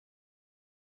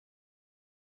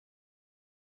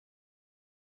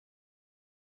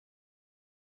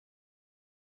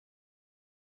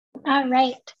All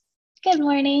right. Good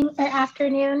morning or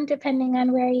afternoon, depending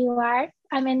on where you are.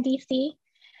 I'm in DC. I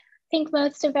think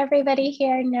most of everybody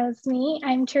here knows me.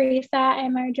 I'm Teresa.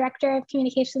 I'm our Director of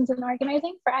Communications and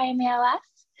Organizing for I AM ALS.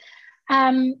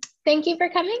 Thank you for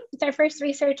coming. It's our first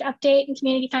research update and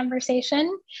community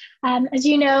conversation. As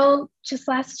you know, just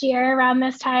last year around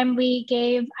this time, we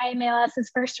gave I AM ALS's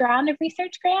first round of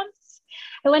research grants.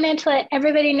 I wanted to let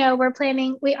everybody know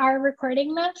we are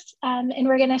recording this and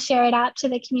we're going to share it out to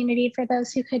the community for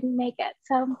those who couldn't make it.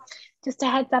 So just a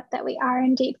heads up that we are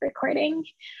indeed recording.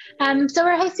 So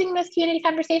we're hosting this community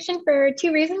conversation for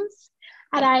two reasons.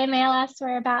 At I AM ALS,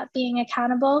 we're about being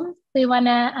accountable. We want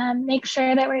to make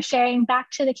sure that we're sharing back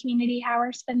to the community how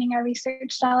we're spending our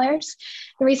research dollars.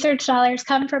 The research dollars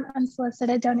come from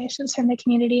unsolicited donations from the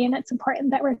community, and it's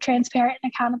important that we're transparent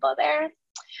and accountable there.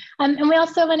 And we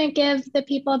also want to give the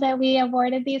people that we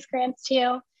awarded these grants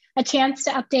to a chance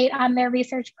to update on their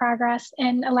research progress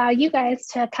and allow you guys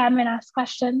to come and ask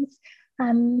questions.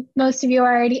 Most of you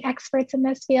are already experts in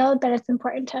this field, but it's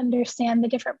important to understand the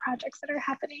different projects that are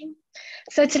happening.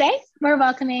 So today we're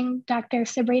welcoming Dr.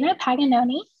 Sabrina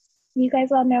Paganoni. You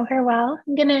guys all know her well.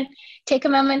 I'm gonna take a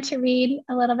moment to read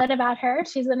a little bit about her.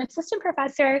 She's an assistant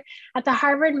professor at the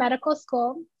Harvard Medical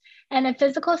School and a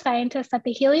physical scientist at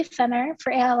the HEALEY Center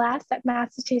for ALS at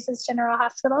Massachusetts General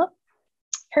Hospital.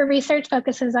 Her research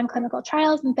focuses on clinical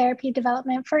trials and therapy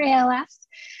development for ALS,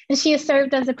 and she has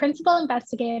served as a principal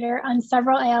investigator on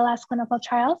several ALS clinical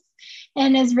trials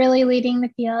and is really leading the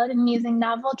field in using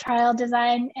novel trial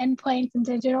design, endpoints, and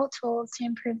digital tools to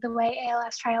improve the way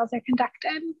ALS trials are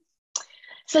conducted.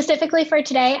 Specifically for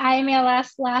today, I AM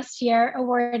ALS last year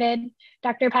awarded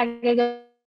Dr.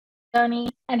 Paganoni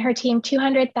and her team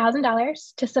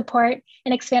 $200,000 to support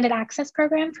an expanded access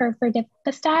program for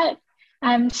Verdipastat.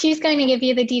 She's going to give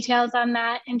you the details on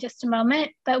that in just a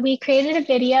moment, but we created a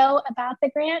video about the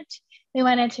grant. We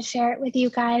wanted to share it with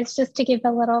you guys just to give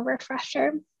a little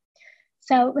refresher.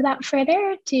 So without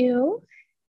further ado,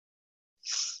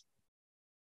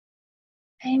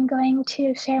 I'm going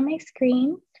to share my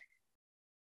screen.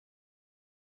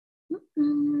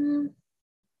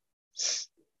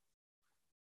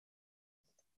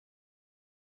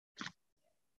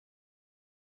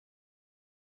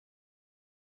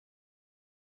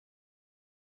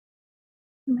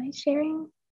 Am I sharing?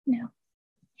 No.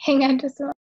 Hang on just a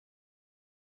moment.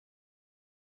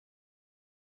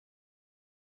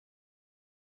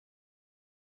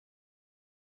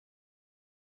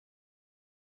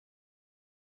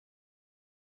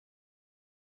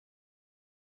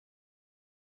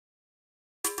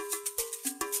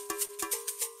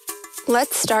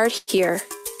 Let's start here.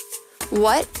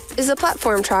 What is a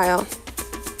platform trial?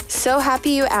 So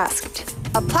happy you asked.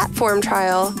 A platform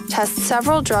trial tests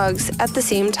several drugs at the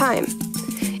same time.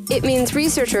 It means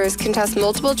researchers can test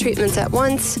multiple treatments at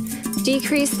once,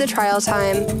 decrease the trial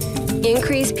time,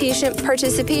 increase patient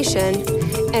participation,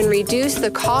 and reduce the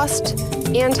cost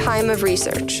and time of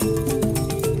research.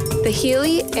 The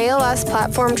HEALEY ALS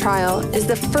Platform Trial is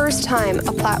the first time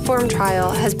a platform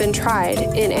trial has been tried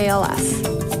in ALS.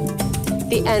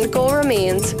 The end goal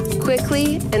remains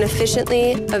quickly and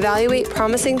efficiently evaluate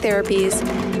promising therapies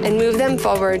and move them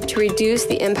forward to reduce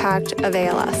the impact of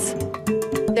ALS.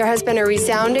 There has been a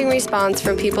resounding response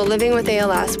from people living with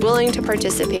ALS willing to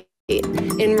participate,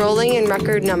 enrolling in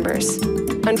record numbers.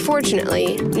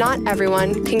 Unfortunately, not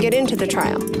everyone can get into the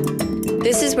trial.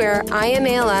 This is where I AM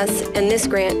ALS and this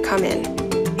grant come in.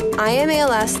 I AM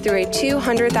ALS, through a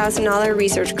 $200,000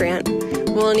 research grant,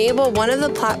 will enable one of the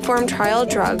platform trial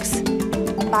drugs,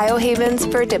 Biohaven's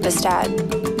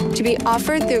Verdipastat, to be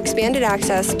offered through expanded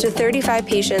access to 35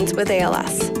 patients with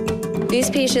ALS. These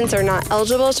patients are not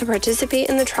eligible to participate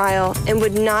in the trial and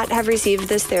would not have received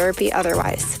this therapy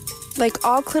otherwise. Like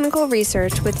all clinical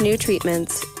research with new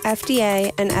treatments,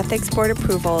 FDA and ethics board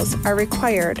approvals are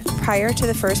required prior to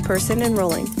the first person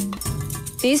enrolling.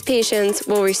 These patients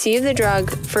will receive the drug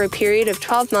for a period of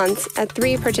 12 months at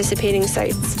 3 participating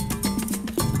sites.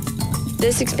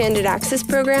 This expanded access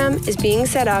program is being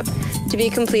set up to be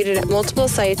completed at multiple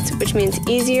sites, which means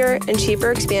easier and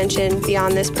cheaper expansion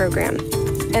beyond this program.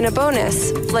 And a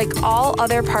bonus, like all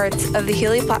other parts of the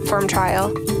HEALEY Platform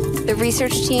Trial, the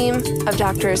research team of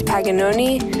Drs.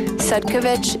 Paganoni,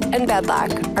 Sudkovich, and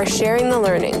Bedlack are sharing the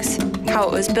learnings, how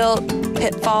it was built,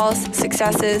 pitfalls,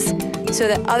 successes, so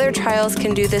that other trials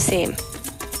can do the same.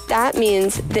 That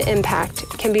means the impact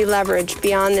can be leveraged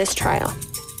beyond this trial.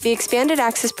 The expanded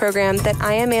access program that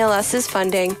I AM ALS is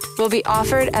funding will be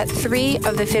offered at 3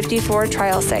 of the 54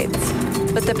 trial sites,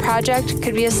 but the project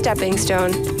could be a stepping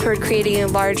stone toward creating a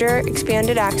larger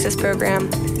expanded access program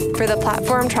for the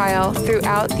platform trial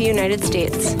throughout the United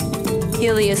States.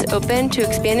 HEALEY is open to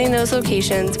expanding those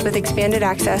locations with expanded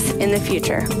access in the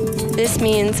future. This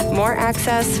means more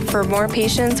access for more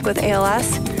patients with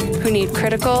ALS who need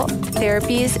critical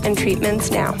therapies and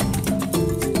treatments now.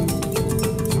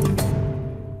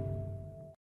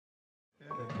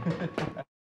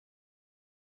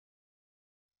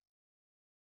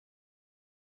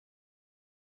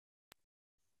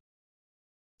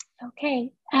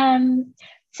 Okay,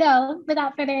 so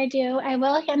without further ado, I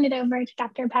will hand it over to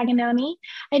Dr. Paganoni.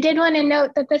 I did want to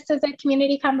note that this is a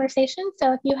community conversation,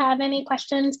 so if you have any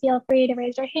questions, feel free to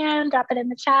raise your hand, drop it in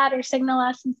the chat, or signal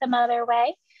us in some other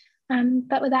way.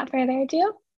 But without further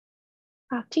ado,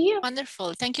 off to you.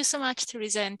 Wonderful. Thank you so much,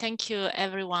 Teresa, and thank you,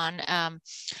 everyone.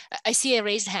 I see a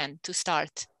raised hand to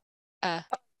start.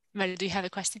 Mary, do you have a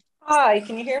question? Hi,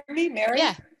 can you hear me, Mary?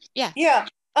 Yeah.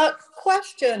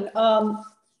 Question.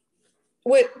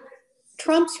 With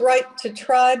Trump's right to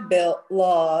try bill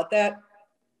law,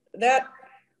 that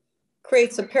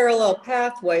creates a parallel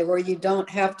pathway where you don't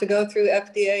have to go through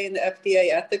FDA and the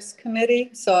FDA Ethics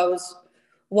Committee. So I was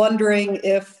wondering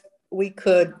if we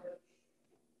could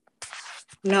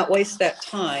not waste that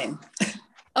time.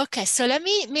 Okay, so let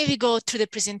me maybe go to the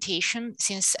presentation,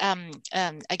 since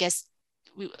I guess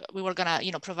we were gonna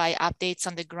provide updates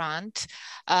on the grant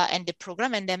and the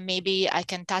program, and then maybe I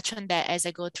can touch on that as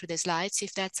I go through the slides,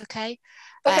 if that's okay.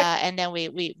 And then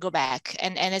we go back,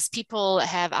 and as people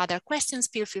have other questions,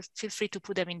 feel free to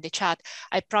put them in the chat.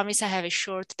 I promise I have a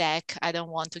short deck. I don't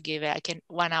want to give a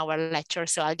 1-hour lecture,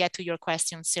 so I'll get to your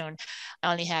questions soon.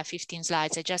 I only have 15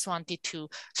 slides. I just wanted to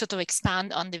sort of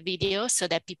expand on the video so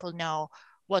that people know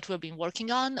what we've been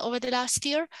working on over the last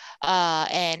year.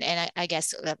 And I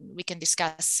guess we can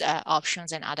discuss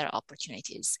options and other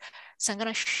opportunities. So I'm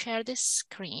gonna share this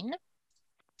screen.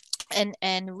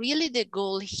 And really the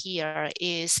goal here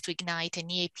is to ignite an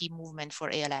EAP movement for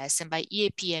ALS. And by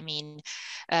EAP, I mean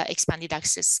Expanded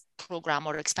Access Program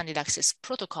or Expanded Access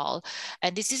Protocol.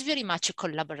 And this is very much a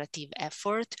collaborative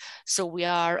effort. So we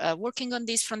are working on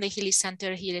this from the HEALEY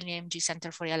Center, HEALEY AMG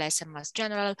Center for ALS and Mass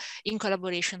General, in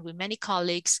collaboration with many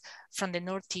colleagues from the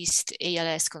Northeast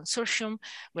ALS Consortium.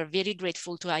 We're very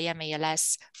grateful to I AM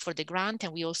ALS for the grant,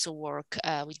 and we also work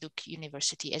with Duke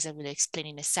University, as I will explain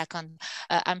in a second.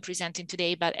 I'm presenting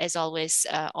today, but as always,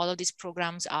 all of these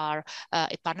programs are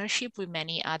a partnership with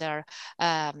many other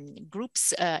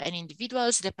groups and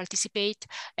individuals that participate.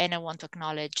 And I want to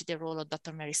acknowledge the role of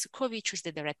Dr. Mary Sukovic, who's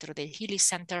the director of the HEALEY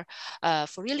Center,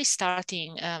 for really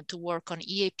starting to work on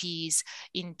EAPs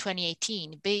in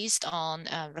 2018, based on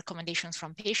recommendations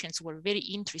from patients who were very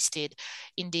interested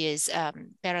in this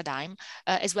paradigm,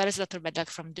 as well as Dr. Bedlak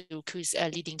from Duke, who's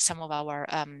leading some of our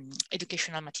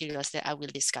educational materials that I will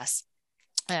discuss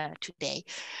today.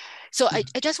 So I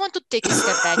just want to take a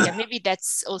step back, and maybe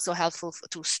that's also helpful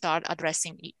to start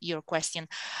addressing your question,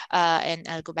 and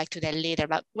I'll go back to that later.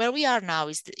 But where we are now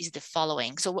is the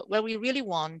following. So what we really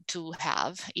want to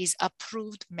have is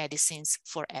approved medicines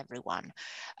for everyone.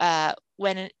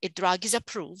 When a drug is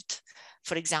approved,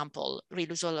 for example,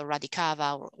 Riluzole or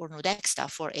Radicava or Nuedexta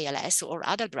for ALS or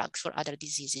other drugs for other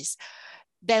diseases,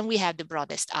 then we have the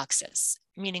broadest access,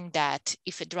 meaning that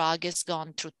if a drug has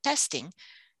gone through testing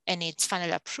and it's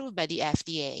finally approved by the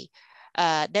FDA,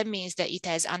 that means that it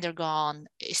has undergone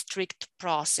a strict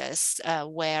process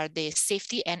where the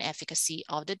safety and efficacy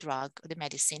of the drug, the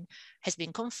medicine, has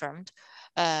been confirmed,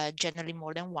 generally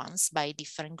more than once by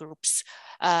different groups.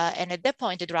 And at that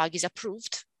point, the drug is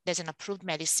approved. There's an approved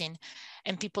medicine,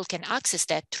 and people can access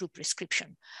that through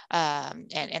prescription.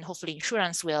 And hopefully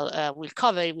insurance will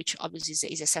cover it, which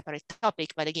obviously is a separate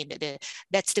topic. But again,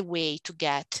 that's the way to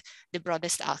get the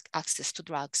broadest access to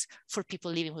drugs for people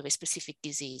living with a specific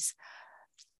disease.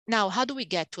 Now, how do we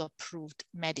get to approved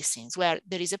medicines? Where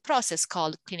there is a process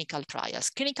called clinical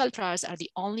trials. Clinical trials are the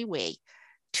only way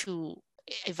to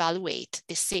evaluate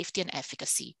the safety and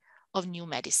efficacy of new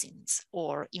medicines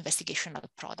or investigational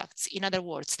products. In other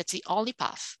words, that's the only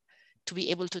path to be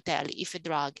able to tell if a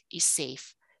drug is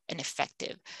safe and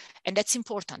effective. And that's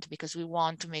important because we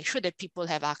want to make sure that people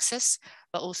have access,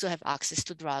 but also have access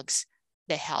to drugs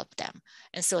that help them.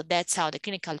 And so that's how the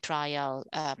clinical trial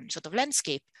sort of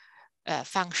landscape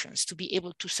functions, to be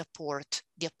able to support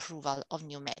the approval of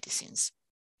new medicines.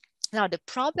 Now, the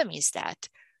problem is that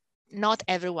not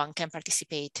everyone can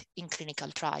participate in clinical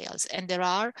trials, and there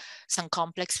are some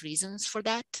complex reasons for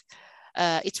that.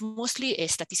 It's mostly a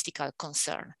statistical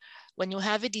concern. When you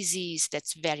have a disease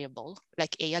that's variable,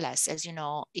 like ALS, as you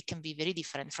know, it can be very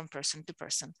different from person to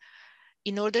person.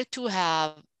 In order to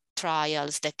have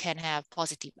trials that can have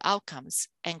positive outcomes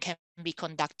and can be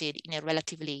conducted in a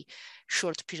relatively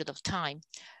short period of time,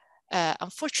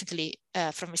 unfortunately,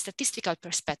 from a statistical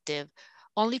perspective,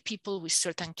 only people with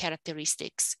certain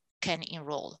characteristics can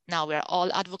enroll. Now we're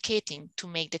all advocating to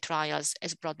make the trials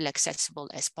as broadly accessible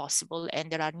as possible.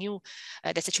 And there are new,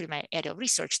 that's actually my area of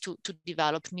research, to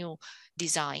develop new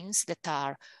designs that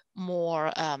are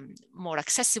more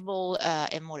accessible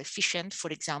and more efficient. For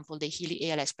example, the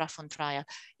HEALEY ALS platform trial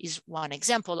is one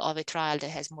example of a trial that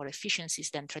has more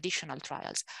efficiencies than traditional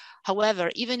trials.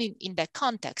 However, even in that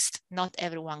context, not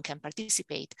everyone can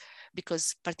participate,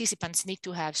 because participants need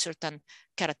to have certain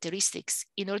characteristics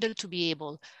in order to be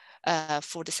able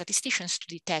for the statisticians to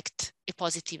detect a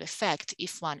positive effect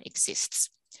if one exists.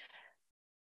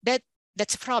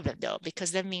 That's a problem though,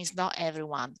 because that means not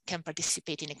everyone can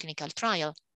participate in a clinical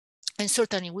trial. And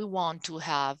certainly we want to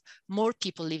have more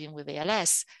people living with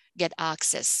ALS get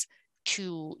access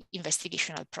to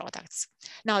investigational products.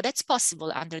 Now that's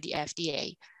possible under the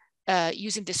FDA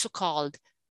using the so-called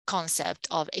concept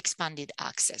of expanded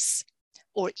access,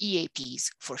 or EAPs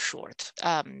for short.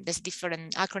 There's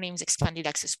different acronyms: expanded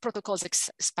access protocols,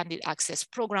 expanded access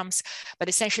programs. But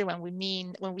essentially when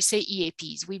we say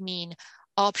EAPs, we mean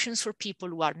options for people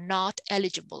who are not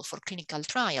eligible for clinical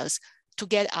trials to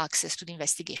get access to the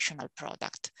investigational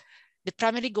product. The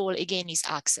primary goal, again, is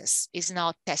access, is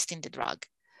not testing the drug.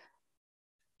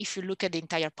 If you look at the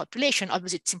entire population,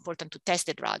 obviously it's important to test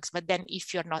the drugs, but then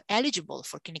if you're not eligible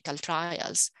for clinical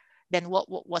trials, then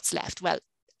what's left? Well,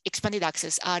 expanded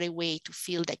access are a way to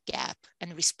fill that gap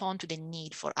and respond to the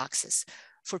need for access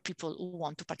for people who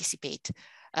want to participate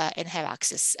and have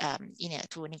access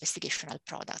to an investigational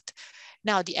product.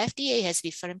 Now, the FDA has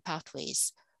different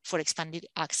pathways for expanded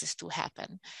access to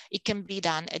happen. It can be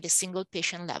done at a single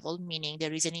patient level, meaning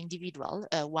there is an individual,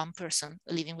 one person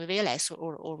living with ALS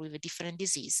or with a different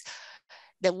disease,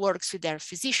 that works with their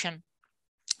physician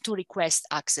to request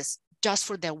access just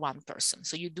for that one person.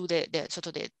 So you do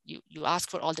you ask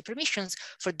for all the permissions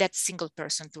for that single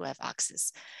person to have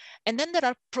access. And then there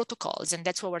are protocols, and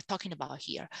that's what we're talking about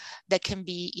here, that can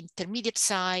be intermediate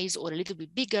size or a little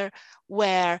bit bigger,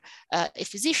 where a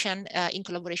physician in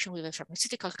collaboration with a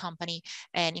pharmaceutical company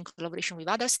and in collaboration with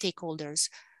other stakeholders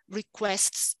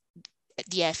requests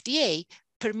the FDA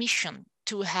permission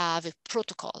to have a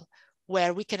protocol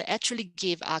where we can actually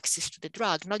give access to the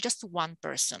drug, not just to one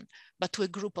person, but to a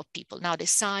group of people. Now, the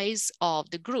size of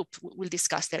the group, we'll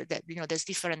discuss that there's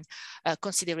different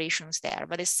considerations there,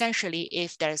 but essentially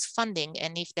if there's funding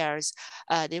and if there's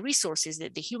the resources,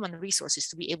 the human resources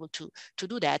to be able to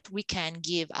do that, we can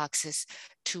give access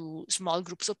to small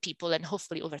groups of people, and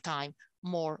hopefully over time,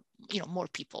 more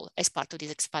people as part of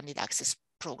this expanded access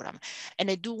program.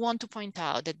 And I do want to point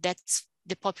out that that's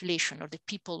the population, or the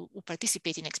people who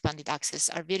participate in expanded access,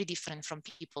 are very different from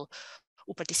people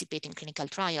who participate in clinical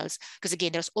trials, because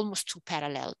again, there's almost two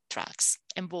parallel tracks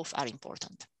and both are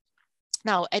important.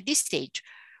 Now, at this stage,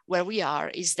 where we are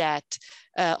is that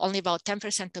only about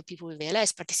 10% of people with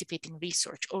ALS participate in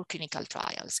research or clinical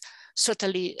trials.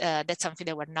 Certainly, that's something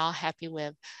that we're not happy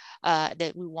with,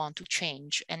 that we want to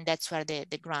change. And that's where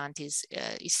the grant is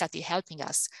started helping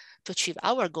us to achieve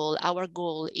our goal. Our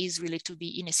goal is really to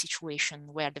be in a situation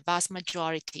where the vast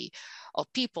majority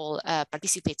of people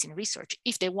participates in research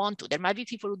if they want to. There might be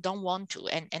people who don't want to,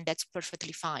 and that's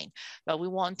perfectly fine. But we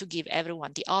want to give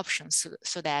everyone the options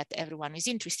so that everyone who is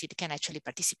interested can actually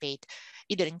participate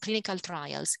either in clinical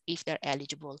trials if they're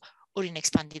eligible, or in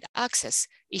expanded access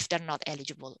if they're not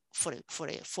eligible for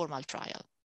a formal trial.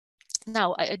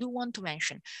 Now, I do want to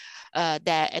mention that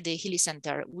at the HEALEY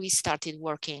Center, we started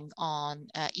working on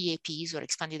EAPs, or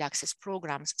expanded access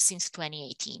programs, since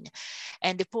 2018.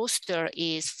 And the poster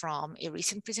is from a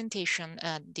recent presentation.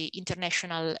 The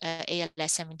International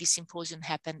ALS MND Symposium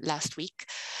happened last week.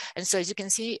 And so as you can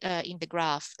see in the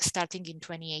graph, starting in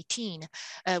 2018,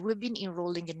 we've been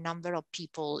enrolling a number of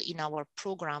people in our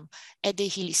program at the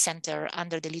HEALEY Center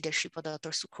under the leadership of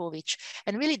Dr. Sukovic.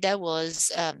 And really that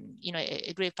was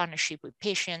a great partnership with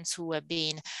patients who have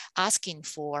been asking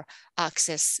for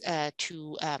access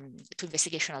to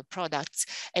investigational products.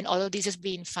 And all of this has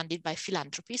been funded by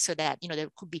philanthropy, so that there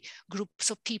could be groups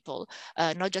of people,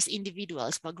 not just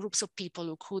individuals, but groups of people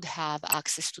who could have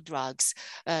access to drugs,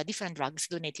 different drugs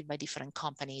donated by different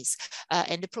companies.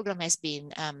 And the program has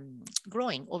been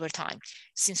growing over time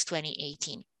since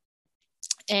 2018.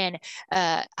 And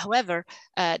however,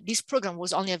 this program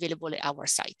was only available at our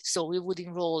site. So we would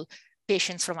enroll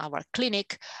patients from our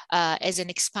clinic as an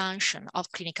expansion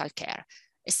of clinical care.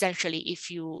 Essentially, if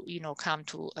you come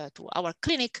to our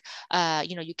clinic,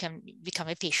 you can become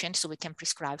a patient, so we can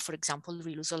prescribe, for example,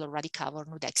 Riluzole or Radicava or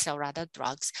Nudexa or other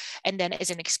drugs. And then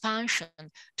as an expansion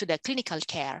to the clinical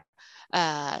care,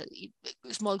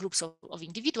 small groups of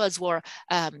individuals were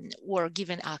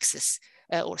given access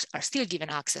or are still given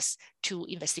access to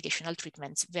investigational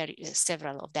treatments,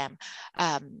 several of them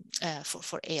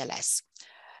for ALS.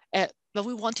 But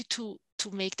we wanted to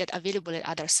make that available at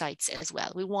other sites as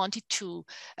well. We wanted to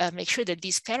make sure that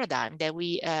this paradigm that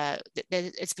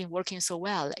that it's been working so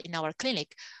well in our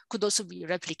clinic could also be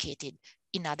replicated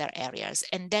in other areas.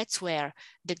 And that's where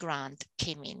the grant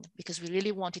came in, because we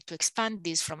really wanted to expand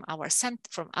this from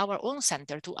our own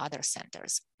center to other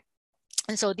centers.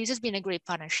 And so this has been a great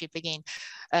partnership, again,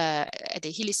 at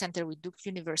the Healey Center with Duke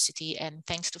University, and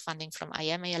thanks to funding from I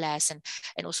AM ALS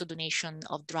and also donation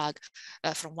of drug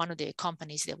from one of the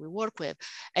companies that we work with.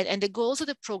 And the goals of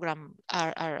the program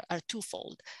are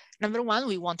twofold. Number one,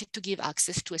 we wanted to give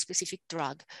access to a specific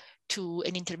drug to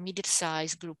an intermediate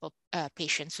size group of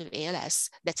patients with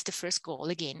ALS. That's the first goal.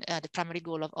 Again, the primary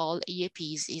goal of all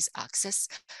EAPs is access.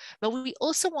 But we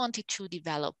also wanted to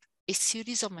develop a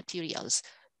series of materials,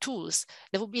 tools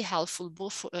that would be helpful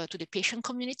both to the patient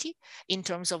community in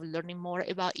terms of learning more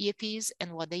about EAPs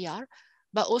and what they are,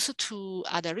 but also to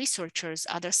other researchers,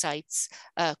 other sites,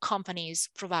 companies,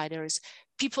 providers,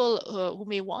 people who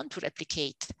may want to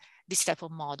replicate this type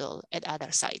of model at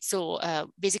other sites. So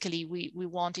basically, we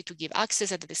wanted to give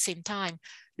access and at the same time,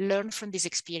 learn from this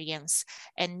experience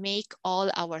and make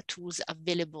all our tools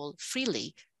available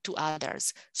freely to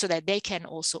others so that they can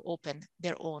also open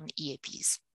their own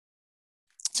EAPs.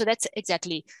 So that's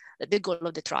exactly the goal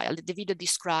of the trial. The video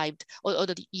described, or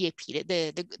the EAP,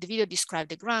 the video described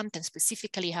the grant and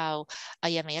specifically how I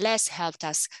AM ALS helped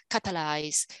us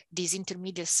catalyze this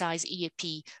intermediate size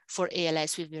EAP for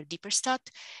ALS with verdiperstat.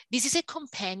 This is a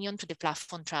companion to the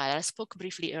platform trial. I spoke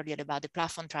briefly earlier about the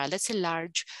platform trial. That's a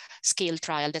large scale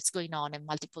trial that's going on in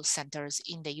multiple centers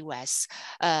in the US.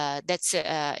 That's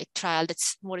a trial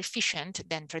that's more efficient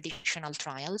than traditional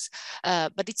trials,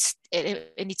 but it's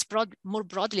more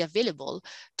broadly available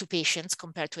to patients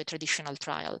compared to a traditional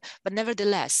trial. But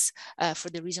nevertheless, for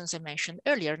the reasons I mentioned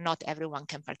earlier, not everyone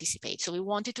can participate. So we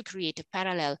wanted to create a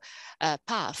parallel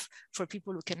path for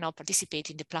people who cannot participate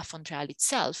in the platform trial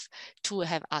itself to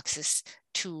have access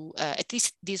to at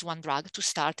least this one drug to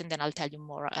start, and then I'll tell you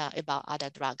more about other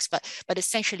drugs. But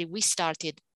essentially, we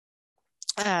started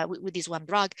with this one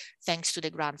drug, thanks to the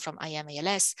grant from I AM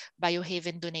ALS.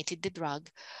 Biohaven donated the drug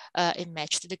and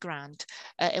matched the grant.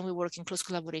 And we work in close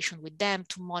collaboration with them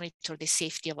to monitor the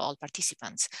safety of all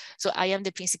participants. So I am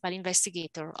the principal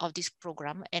investigator of this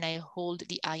program, and I hold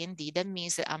the IND. That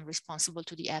means that I'm responsible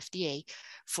to the FDA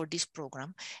for this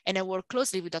program. And I work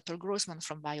closely with Dr. Grossman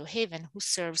from Biohaven, who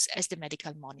serves as the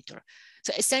medical monitor.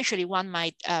 So essentially, one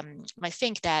might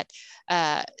think that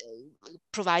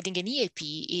providing an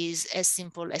EAP is as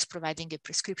simple as providing a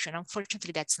prescription.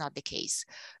 Unfortunately, that's not the case,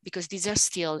 because these are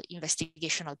still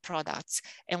investigational products,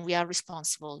 and we are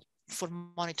responsible for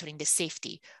monitoring the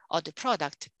safety of the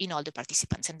product in all the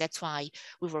participants. And that's why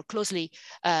we work closely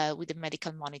with the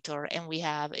medical monitor. And we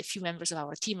have a few members of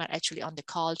our team are actually on the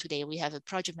call today. We have a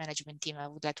project management team. I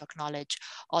would like to acknowledge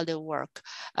all their work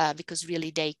because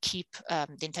really they keep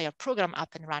the entire program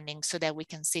up and running so that we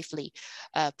can safely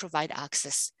provide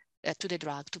access to the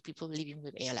drug to people living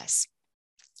with ALS.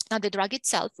 Now, the drug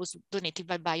itself was donated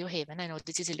by Biohaven. I know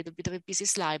this is a little bit of a busy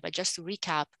slide, but just to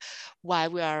recap why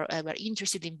we're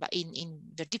interested in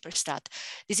verdiperstat.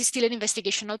 This is still an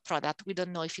investigational product. We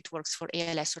don't know if it works for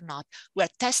ALS or not. We're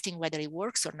testing whether it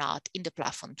works or not in the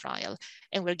platform trial,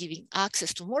 and we're giving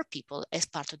access to more people as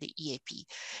part of the EAP.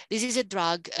 This is a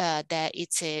drug that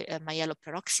it's a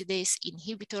myeloperoxidase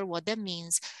inhibitor. What that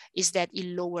means is that it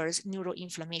lowers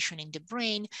neuroinflammation in the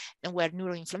brain, and where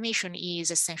neuroinflammation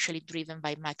is essentially driven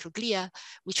by microglia,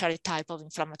 which are a type of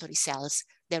inflammatory cells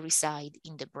that reside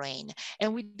in the brain.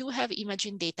 And we do have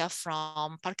imaging data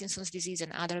from Parkinson's disease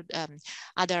and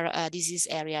other disease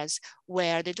areas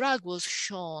where the drug was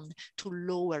shown to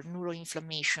lower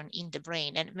neuroinflammation in the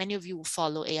brain. And many of you who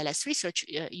follow ALS research,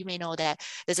 you may know that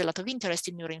there's a lot of interest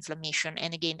in neuroinflammation.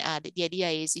 And again, the idea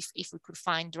is if we could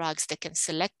find drugs that can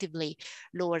selectively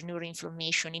lower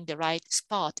neuroinflammation in the right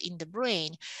spot in the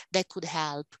brain, that could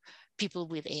help people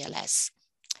with ALS.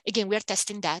 Again, we are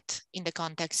testing that in the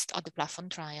context of the platform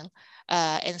trial.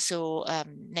 And so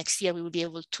next year, we will be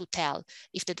able to tell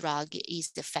if the drug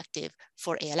is effective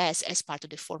for ALS as part of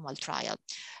the formal trial.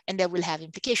 And that will have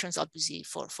implications, obviously,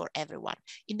 for everyone.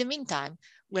 In the meantime,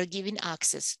 we're giving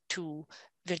access to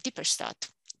verdiperstat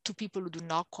to people who do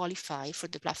not qualify for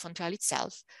the platform trial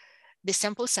itself. The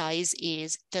sample size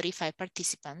is 35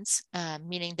 participants,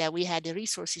 meaning that we had the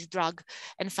resources, drug,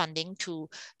 and funding to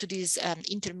this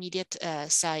intermediate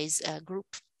size group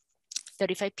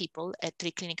 35 people at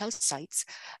 3 clinical sites,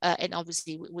 and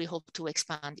obviously we hope to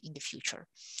expand in the future.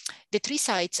 The 3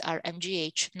 sites are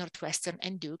MGH, Northwestern,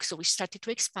 and Duke. So we started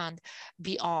to expand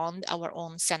beyond our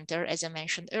own center. As I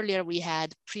mentioned earlier, we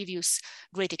had previous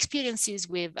great experiences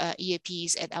with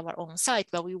EAPs at our own site,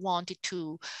 but we wanted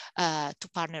to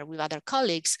partner with other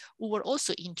colleagues who were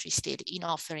also interested in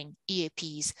offering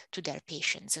EAPs to their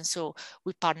patients. And so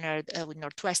we partnered with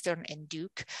Northwestern and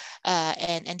Duke,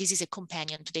 and this is a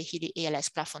companion to the HEALEY ALS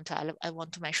platform trial. I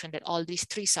want to mention that all these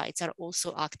 3 sites are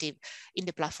also active in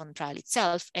the platform trial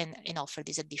itself and offer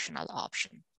this additional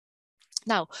option.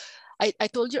 Now, I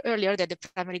told you earlier that the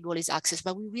primary goal is access,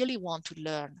 but we really want to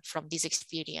learn from this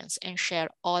experience and share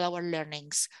all our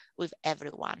learnings with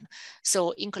everyone.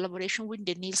 So in collaboration with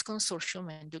the NEALS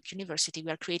Consortium and Duke University, we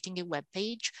are creating a web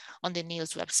page on the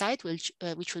NEALS website,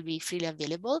 which will be freely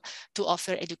available to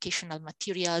offer educational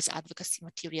materials, advocacy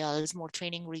materials, more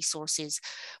training resources.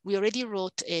 We already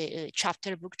wrote a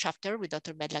book chapter with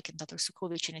Dr. Bedlak and Dr.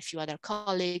 Sukovic and a few other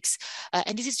colleagues.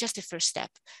 And this is just the first step.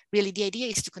 Really, the idea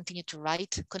is to continue to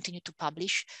write, continue to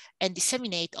publish, and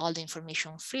disseminate all the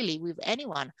information freely with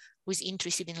anyone who is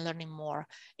interested in learning more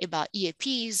about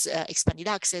EAPs, expanded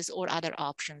access, or other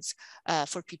options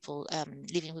for people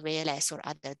living with ALS or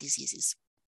other diseases.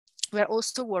 We're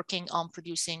also working on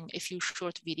producing a few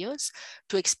short videos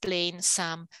to explain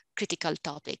some critical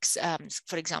topics.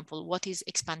 For example, what is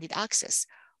expanded access?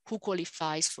 Who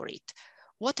qualifies for it?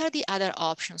 What are the other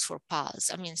options for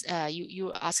PALS? I mean,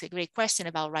 you ask a great question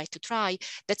about right to try.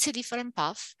 That's a different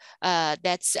path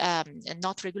that's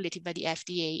not regulated by the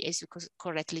FDA, as you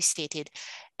correctly stated.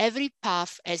 Every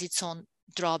path has its own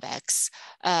drawbacks,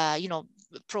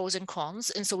 pros and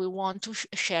cons. And so we want to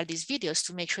share these videos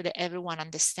to make sure that everyone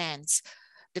understands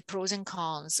the pros and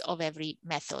cons of every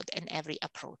method and every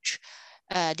approach.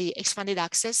 The expanded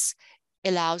access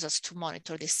allows us to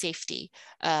monitor the safety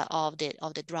of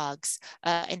the drugs.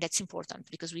 And that's important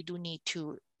because we do need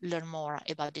to learn more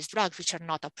about these drugs, which are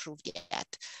not approved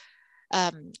yet.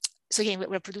 So again,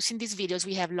 we're producing these videos.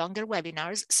 We have longer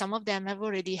webinars. Some of them have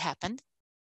already happened,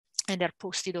 and they're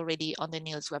posted already on the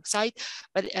NEALS website.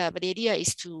 But the idea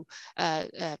is to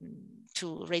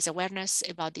raise awareness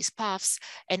about these paths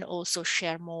and also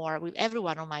share more with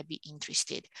everyone who might be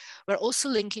interested. We're also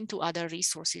linking to other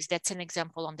resources. That's an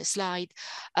example on the slide.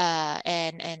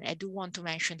 And I do want to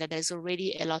mention that there's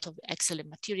already a lot of excellent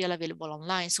material available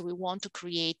online. So we want to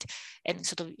create and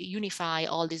sort of unify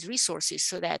all these resources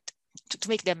so that to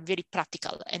make them very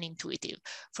practical and intuitive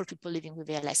for people living with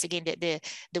ALS. Again, the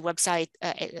website,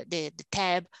 the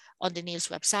tab on the NEALS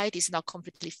website is not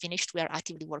completely finished. We are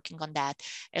actively working on that,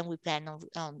 and we plan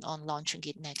on launching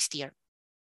it next year.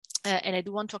 And I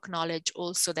do want to acknowledge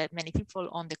also that many people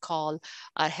on the call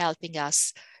are helping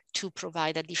us to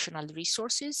provide additional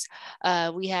resources.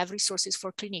 We have resources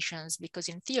for clinicians because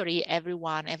in theory, every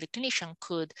clinician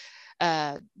could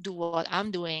do what I'm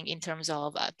doing in terms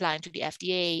of applying to the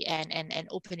FDA and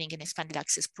opening an expanded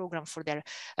access program for their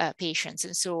patients.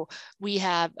 And so we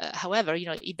have, however,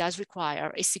 it does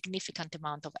require a significant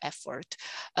amount of effort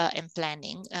and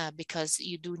planning because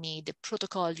you do need the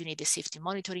protocol, you need the safety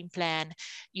monitoring plan,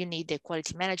 you need the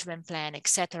quality management plan,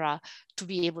 etc., to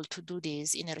be able to do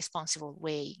this in a responsible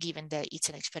way, given that it's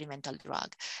an experimental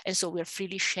drug. And so we're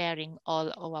freely sharing all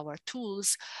of our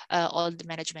tools, all the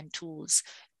management tools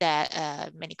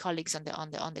that many colleagues on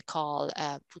the call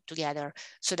put together,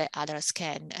 so that others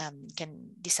can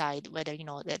decide whether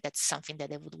that's something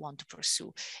that they would want to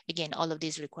pursue. Again, all of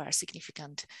these require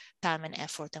significant time and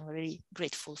effort, and we're really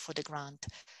grateful for the grant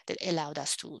that allowed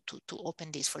us to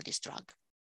open this for this drug.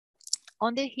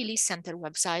 On the HEALEY Center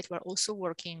website, we're also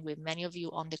working with many of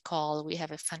you on the call. We have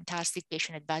a fantastic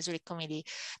patient advisory committee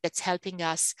that's helping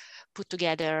us put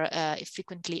together a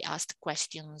frequently asked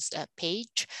questions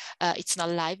page. It's not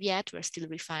live yet. We're still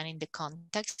refining the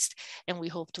context, and we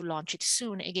hope to launch it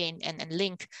soon again and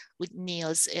link with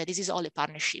NEALS. This is all a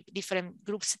partnership. Different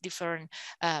groups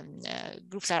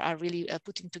are really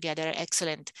putting together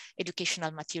excellent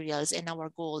educational materials, and our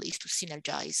goal is to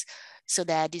synergize so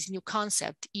that this new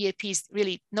concept, EAPs,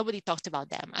 really nobody talked about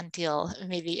them until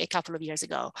maybe a couple of years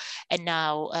ago. And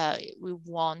now we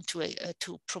want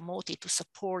to promote it, to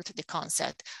support the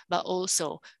concept, but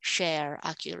also share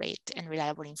accurate and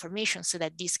reliable information so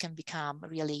that this can become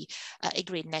really a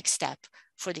great next step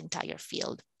for the entire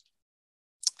field.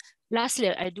 Lastly,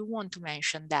 I do want to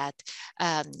mention that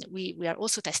we are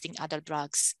also testing other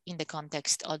drugs in the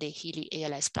context of the HEALEY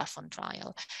ALS platform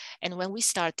trial. And when we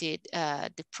started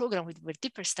the program with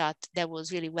verdiperstat, that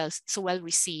was really so well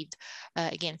received,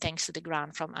 again, thanks to the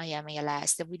grant from I AM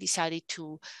ALS, that we decided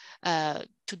to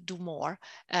to do more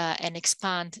and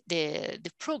expand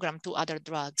the program to other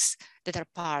drugs that are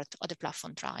part of the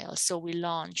platform trial. So we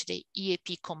launched the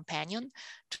EAP companion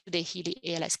to the HEALEY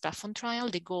ALS platform trial.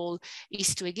 The goal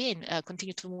is to, again,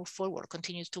 continue to move forward,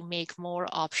 continue to make more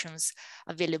options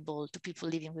available to people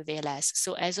living with ALS.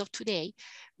 So as of today,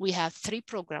 we have 3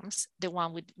 programs. The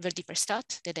one with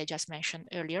verdiperstat that I just mentioned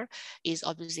earlier is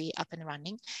obviously up and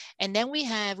running. And then we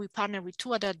partner with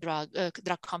 2 other drug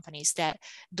companies that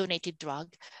donated drug.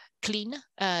 Clean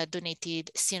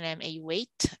donated serum AU8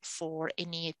 for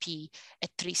an EAP at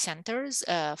 3 centers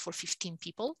for 15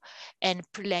 people. And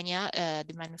Prelenia,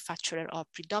 the manufacturer of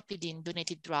predopidine,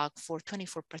 donated drug for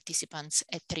 24 participants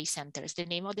at 3 centers. The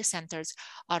name of the centers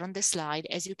are on the slide.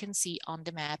 As you can see on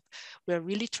the map, we're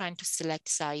really trying to select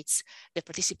sites that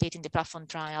participate in the platform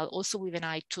trial, also with an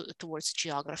eye towards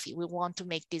geography. We want to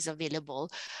make this available,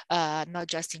 not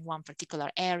just in one particular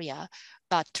area,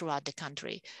 but throughout the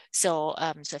country. So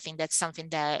I think that's something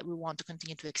that we want to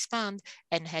continue to expand,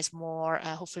 and has more,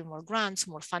 hopefully more grants,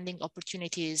 more funding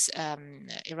opportunities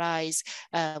arise.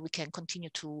 We can continue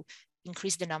to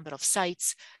increase the number of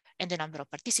sites and the number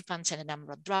of participants and the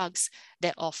number of drugs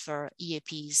that offer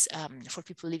EAPs for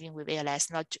people living with ALS,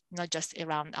 not just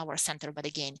around our center, but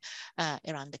again,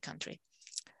 around the country.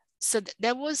 So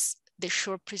that was the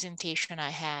short presentation I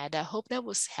had. I hope that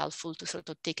was helpful to sort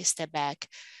of take a step back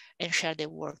and share the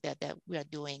work that we are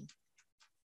doing.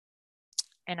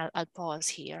 And I'll pause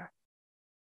here.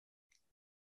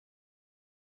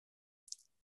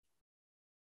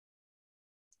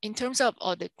 In terms of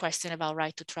the question about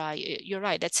right to try, you're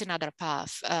right, that's another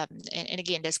path. And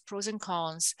again, there's pros and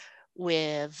cons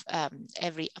with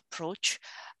every approach.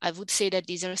 I would say that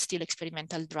these are still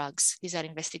experimental drugs. These are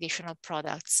investigational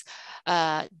products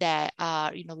that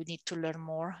are, we need to learn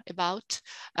more about.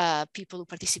 People who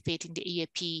participate in the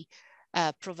EAP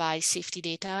provide safety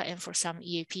data, and for some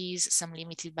EAPs, some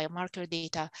limited biomarker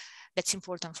data. That's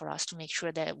important for us to make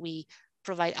sure that we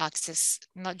provide access,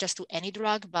 not just to any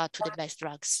drug, but to the best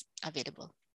drugs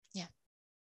available. Yeah.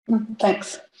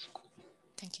 Thanks.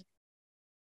 Thank you.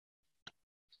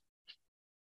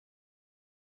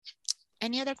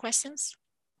 Any other questions?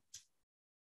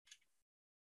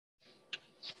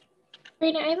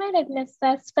 Sabrina, I might have missed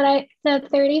this, but the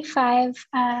 35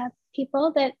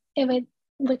 people that it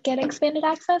would get expanded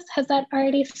access, has that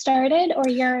already started, or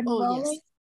you're enrolling? Oh, yes.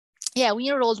 Yeah, we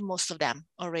enrolled most of them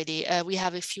already. We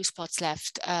have a few spots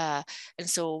left. And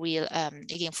so we'll,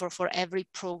 again, for every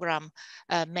program,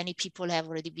 many people have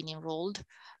already been enrolled.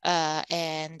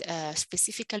 And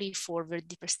specifically for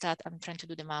verdiperstat, I'm trying to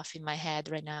do the math in my head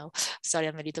right now. Sorry,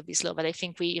 I'm a little bit slow, but I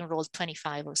think we enrolled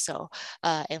 25 or so,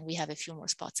 and we have a few more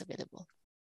spots available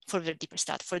for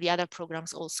verdiperstat. For the other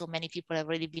programs also, many people have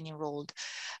already been enrolled,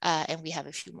 and we have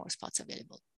a few more spots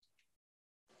available.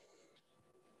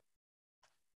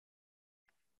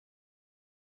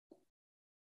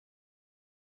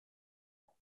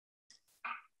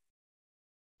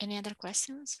 Any other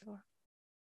questions? Or?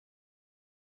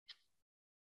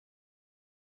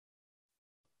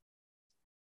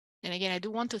 And again, I do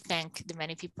want to thank the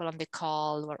many people on the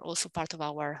call who are also part of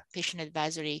our patient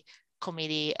advisory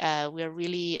committee. We are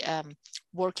really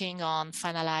working on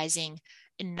finalizing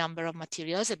a number of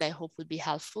materials that I hope will be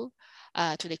helpful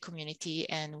to the community,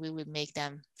 and we will make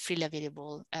them freely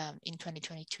available in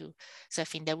 2022. So I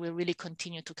think that we'll really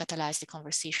continue to catalyze the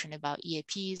conversation about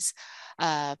EAPs,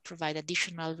 provide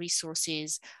additional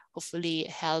resources, hopefully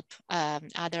help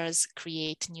others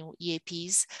create new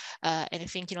EAPs. And I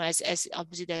think, as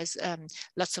obviously there's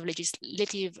lots of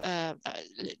legislative,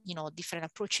 different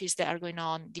approaches that are going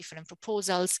on, different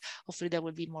proposals. Hopefully there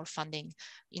will be more funding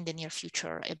in the near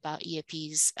future about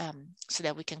EAPs so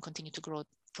that we can continue to grow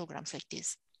programs like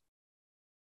this.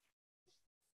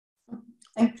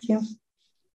 Thank you.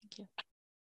 Thank you.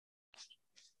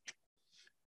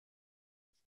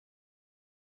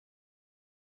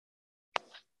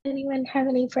 Anyone have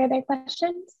any further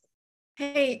questions?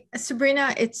 Hey,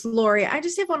 Sabrina, it's Lori. I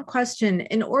just have one question.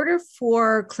 In order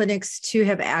for clinics to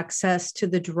have access to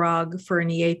the drug for an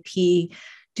EAP,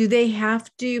 do they have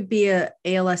to be an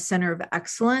ALS Center of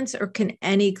Excellence, or can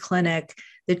any clinic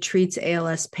that treats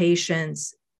ALS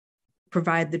patients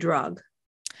provide the drug?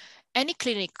 Any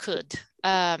clinic could.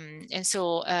 And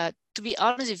so to be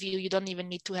honest with you, you don't even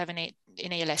need to have an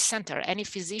ALS center. Any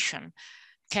physician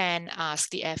can ask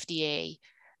the FDA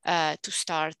to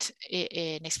start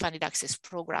an expanded access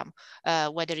program,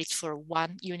 whether it's for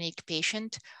one unique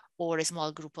patient or a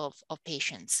small group of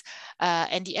patients.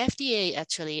 And the FDA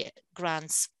actually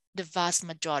grants the vast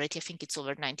majority, I think it's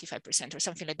over 95% or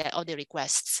something like that, of the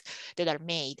requests that are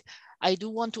made. I do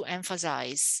want to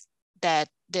emphasize that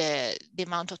the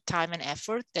amount of time and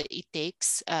effort that it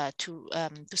takes to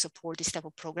support this type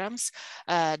of programs,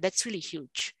 that's really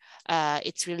huge.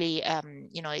 It's really,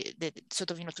 the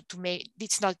sort of, to make,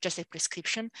 it's not just a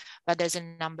prescription, but there's a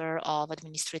number of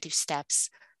administrative steps,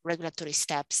 regulatory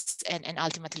steps, and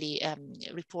ultimately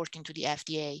reporting to the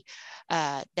FDA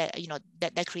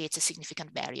that creates a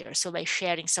significant barrier. So by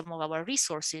sharing some of our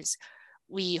resources,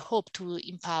 we hope to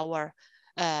empower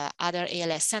other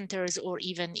ALS centers or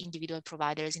even individual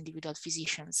providers, individual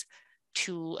physicians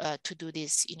to do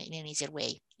this in an easier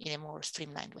way, in a more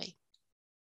streamlined way.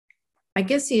 I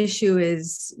guess the issue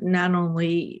is not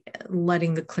only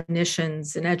letting the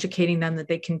clinicians and educating them that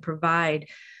they can provide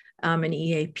an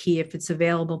EAP if it's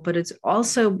available, but it's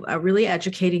also really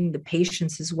educating the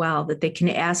patients as well, that they can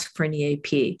ask for an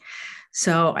EAP.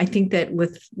 So I think that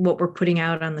with what we're putting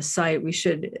out on the site, we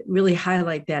should really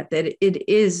highlight that it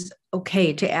is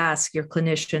okay to ask your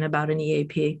clinician about an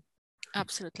EAP.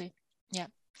 Absolutely, yeah.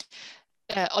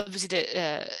 Obviously,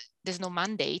 there's no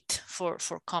mandate for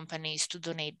companies to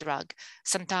donate drug.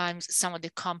 Sometimes some of the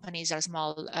companies are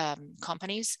small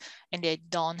companies and they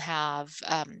don't have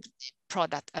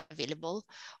product available,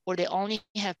 or they only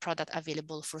have product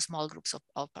available for small groups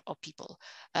of people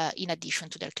in addition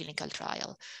to their clinical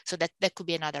trial. So that could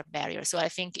be another barrier. So I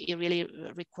think it really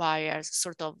requires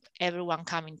sort of everyone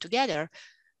coming together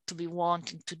to be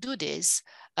wanting to do this.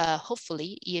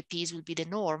 Hopefully EAPs will be the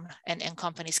norm, and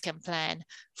companies can plan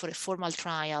for a formal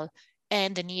trial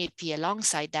and an EAP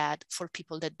alongside that for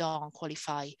people that don't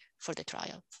qualify for the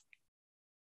trial.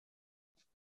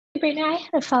 Sabrina, I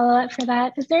had a follow-up for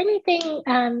that. Is there anything,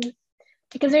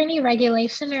 is there any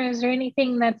regulation, or is there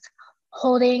anything that's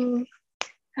holding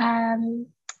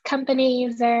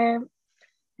companies or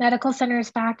medical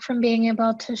centers back from being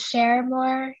able to share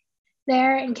more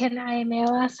there? And can I AM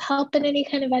ALS help in any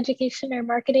kind of education or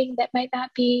marketing that might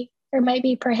not be, or might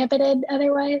be prohibited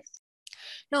otherwise?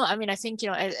 No, I mean, I think,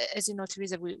 as you know,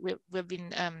 Teresa, we've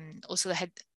been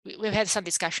we've had some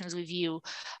discussions with you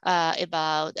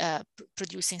about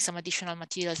producing some additional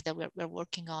materials that we're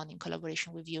working on in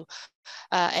collaboration with you.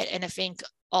 And I think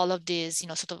all of these,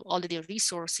 sort of all of the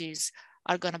resources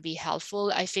are going to be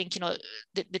helpful. I think,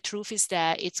 the truth is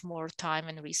that it's more time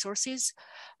and resources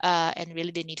and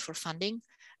really the need for funding.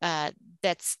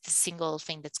 That's the single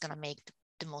thing that's going to make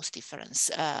the most difference,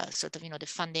 sort of, the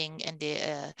funding and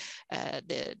the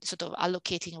sort of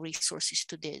allocating resources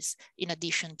to this in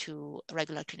addition to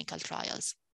regular clinical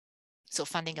trials. So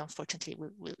funding, unfortunately,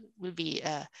 will be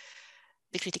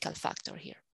the critical factor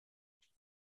here.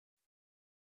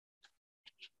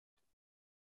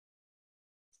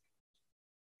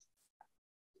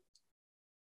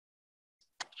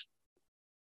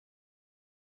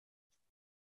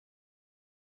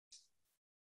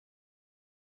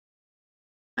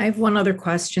 I have one other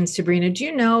question, Sabrina. Do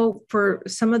you know, for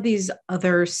some of these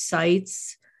other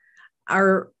sites,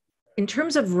 in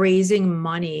terms of raising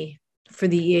money for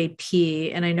the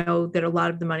EAP, and I know that a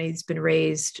lot of the money has been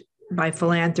raised by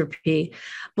philanthropy,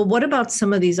 but what about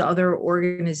some of these other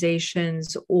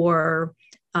organizations or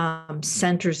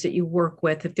centers that you work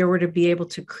with, if they were to be able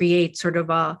to create sort of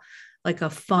a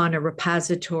fund, a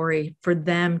repository for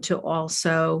them to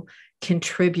also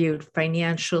contribute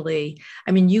financially?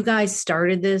 I mean, you guys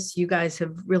started this, you guys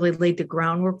have really laid the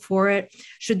groundwork for it.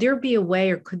 Should there be a way,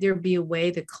 or could there be a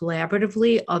way that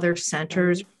collaboratively other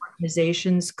centers,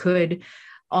 organizations could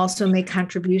also make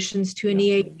contributions to an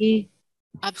EAP?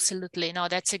 Absolutely. No,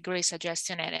 that's a great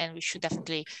suggestion, and we should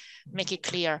definitely make it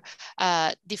clear.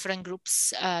 Different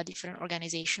groups, different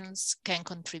organizations can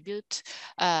contribute,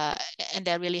 and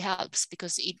that really helps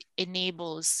because it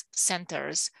enables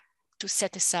centers to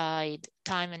set aside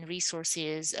time and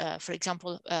resources. For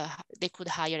example, they could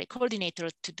hire a coordinator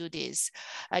to do this,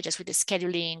 just with the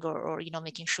scheduling or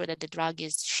making sure that the drug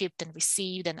is shipped and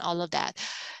received and all of that.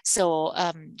 So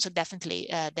so definitely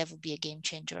that would be a game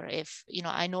changer. If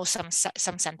I know some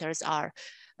centers are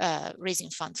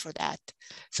raising funds for that.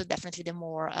 So definitely the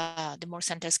more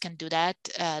centers can do that,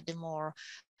 the more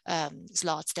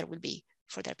slots there will be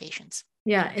for their patients.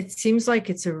 Yeah, it seems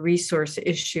like it's a resource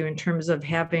issue in terms of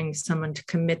having someone to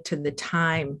commit to the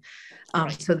time,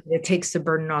 right, so that it takes the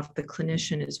burden off the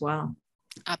clinician as well.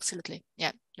 Absolutely.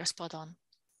 Yeah, you're spot on.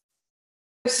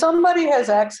 If somebody has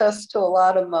access to a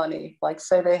lot of money, like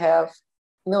say they have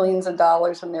millions of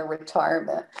dollars in their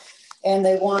retirement, and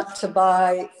they want to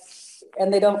buy,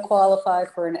 and they don't qualify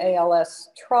for an ALS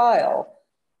trial,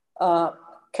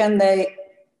 can they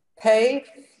pay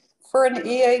for an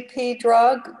EAP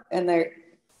drug? And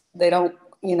they don't,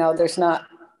 there's not,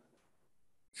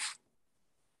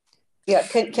 yeah,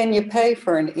 can you pay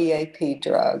for an EAP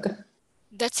drug?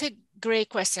 That's a Great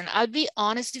question. I'll be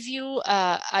honest with you.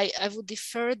 I would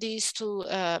defer this to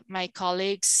my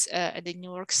colleagues at the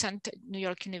New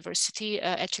York University.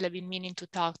 Actually, I've been meaning to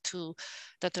talk to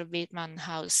Dr. Bateman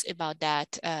House about that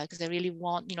because I really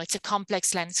want, it's a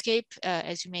complex landscape,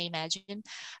 as you may imagine,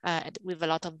 with a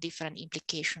lot of different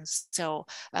implications. So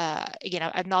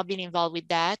again, I've not been involved with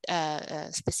that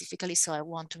specifically, so I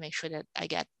want to make sure that I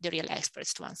get the real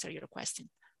experts to answer your question.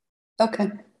 Okay.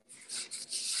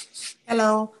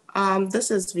 Hello,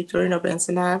 this is Victorina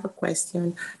Benson. I have a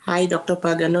question. Hi, Dr.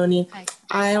 Paganoni. Hi.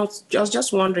 I was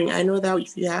just wondering, I know that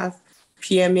if you have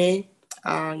PMA,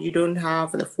 you don't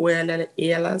have the full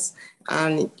ALS,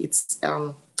 and it's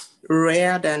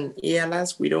rare than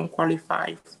ALS, we don't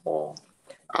qualify for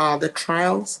the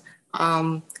trials.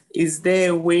 Is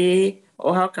there a way,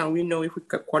 or how can we know if we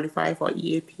could qualify for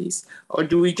EAPs, or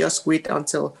do we just wait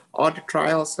until all the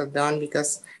trials are done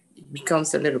because it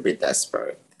becomes a little bit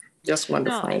desperate? Just want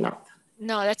to find out.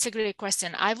 No, that's a great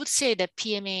question. I would say that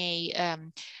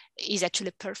PMA is actually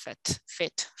a perfect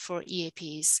fit for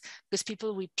EAPs because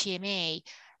people with PMA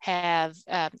have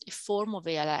a form of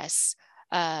ALS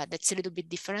that's a little bit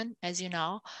different, as you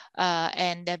know,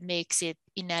 and that makes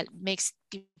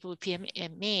people with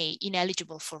PMA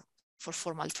ineligible for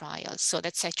formal trials. So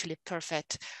that's actually a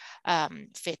perfect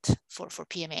fit for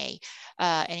PMA.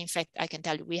 And in fact, I can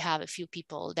tell you we have a few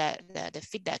people that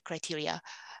fit that criteria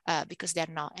because they're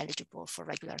not eligible for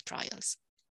regular trials.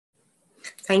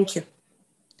 Thank you.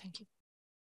 Thank you.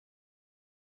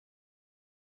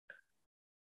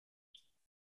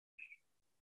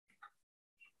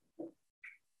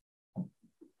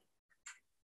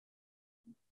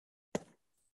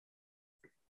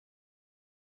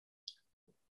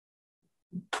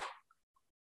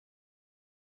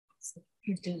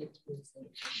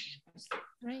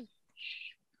 Right.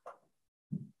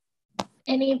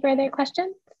 Any further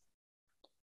questions?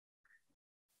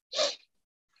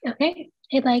 Okay,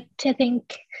 I'd like to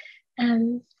thank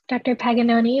Dr.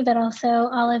 Paganoni, but also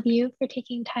all of you for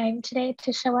taking time today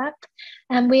to show up.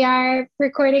 We are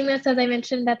recording this, as I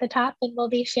mentioned at the top, and we'll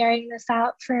be sharing this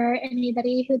out for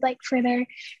anybody who'd like further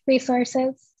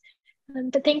resources.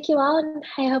 But thank you all, and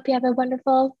I hope you have a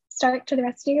wonderful start to the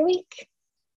rest of your week.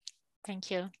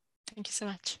 Thank you. Thank you so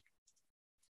much.